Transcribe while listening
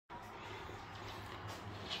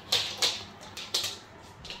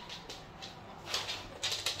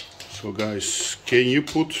So guys, can you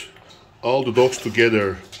put all the dogs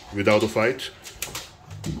together without a fight?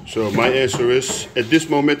 So my answer is, at this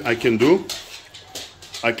moment I can do.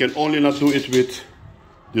 I can only not do it with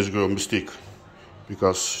this girl, Mystique,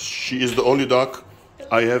 because she is the only dog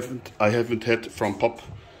I haven't had from pup.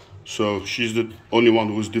 So she's the only one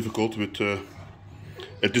who is difficult with,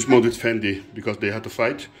 at this moment, with Fendi, because they had to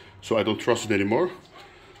fight. So I don't trust it anymore.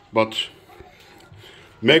 But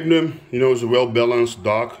Magnum, you know, is a well-balanced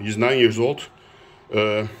dog. He's 9 years old.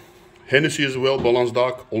 Hennessy is a well-balanced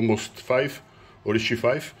dog, almost 5, or is she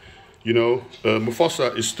 5? You know,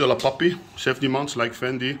 Mufasa is still a puppy, 70 months, like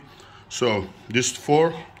Fendi. So these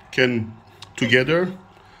 4 can together,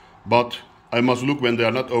 but I must look when they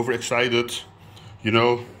are not overexcited, you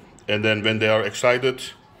know, and then when they are excited,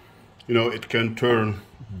 you know, it can turn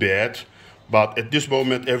bad. But at this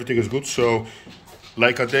moment, everything is good. So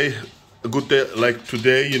like a good day like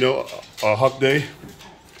today, you know, a hot day,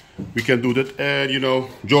 we can do that. And you know,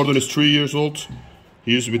 Jordan is 3 years old.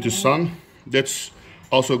 He is with his son. That's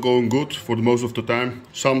also going good for the most of the time.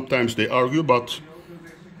 Sometimes they argue, but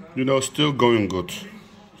you know, still going good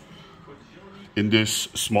in this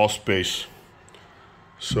small space.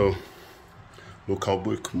 So look how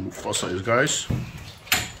big Mufasa is, guys.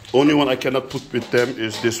 Only one I cannot put with them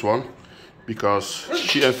is this one, because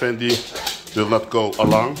she and Fendi will not go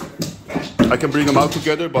along. I can bring them out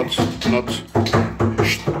together, but not.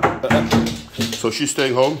 So she's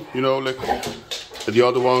staying home, you know, like the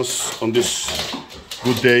other ones on this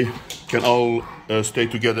good day can all stay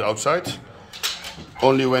together outside.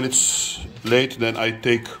 Only when it's late, then I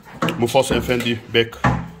take Mufasa and Fendi back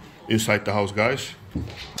inside the house, guys.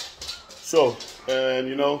 So, and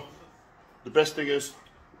you know, the best thing is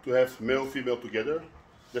to have male, female together.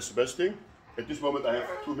 That's the best thing. At this moment I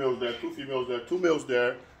have 2 males there, 2 females there, 2 males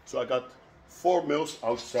there. So I got 4 males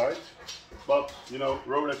outside. But, you know,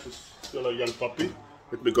 Rolex is still a young puppy.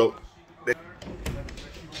 Let me go.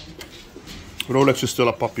 Rolex is still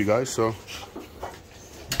a puppy, guys, so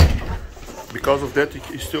because of that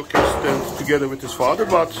he still can stand together with his father,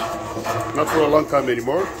 but not for a long time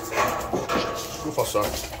anymore. Mufasa.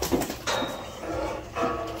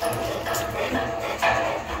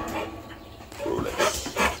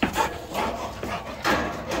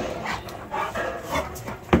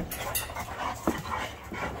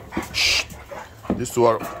 These 2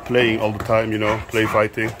 are playing all the time, you know, play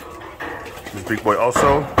fighting. This big boy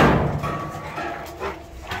also.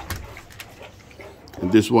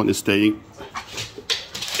 And this one is staying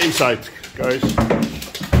inside, guys.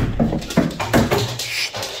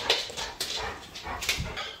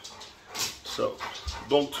 So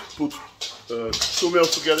don't put 2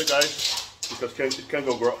 males together, guys, because it can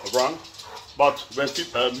go wrong. But when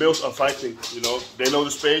males are fighting, you know, they know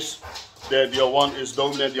the space. The one is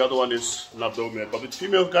dominant, the other one is not dominant. But with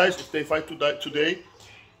female guys, if they fight today,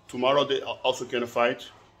 tomorrow they also can fight.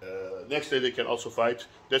 Next day they can also fight.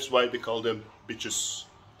 That's why they call them bitches.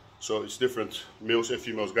 So it's different, males and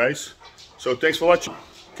females, guys. So thanks for watching.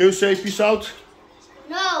 Can you say peace out?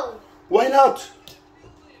 No. Why not?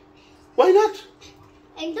 Why not?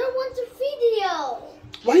 I don't want the video.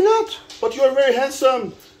 Why not? But you are very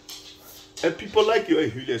handsome. And people like you.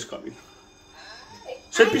 Hey, Julia is coming.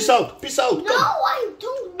 Say peace out. Peace out. No, come. I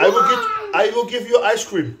don't want. I will give you ice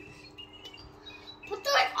cream. But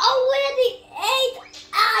I already ate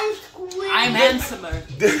ice cream. I'm handsomer.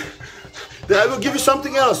 Then I will give you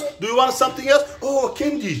something else. Do you want something else? Oh,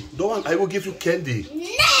 candy. Don't. I will give you candy.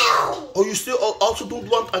 No. Oh, you still also don't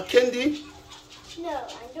want a candy? No,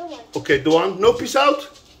 I don't want. Okay, Doan. No peace out?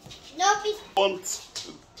 No peace.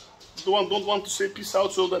 Doan don't want to say peace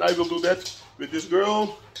out, so that I will do that with this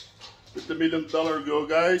girl. With the $1 million girl,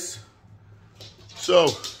 guys. So,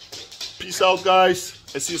 peace out, guys.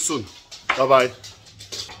 And see you soon. Bye-bye.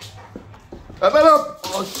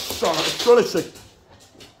 Şöyle çek.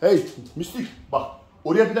 Hey, Mystique, bak.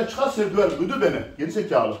 Oraya bir de çıkarsa döverim. Duydu beni. Geri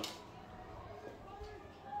zekalı.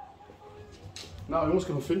 Nou jongens, ik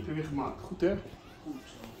heb een filmpje weer gemaakt. Goed hè?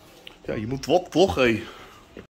 Ja, je moet vloggen.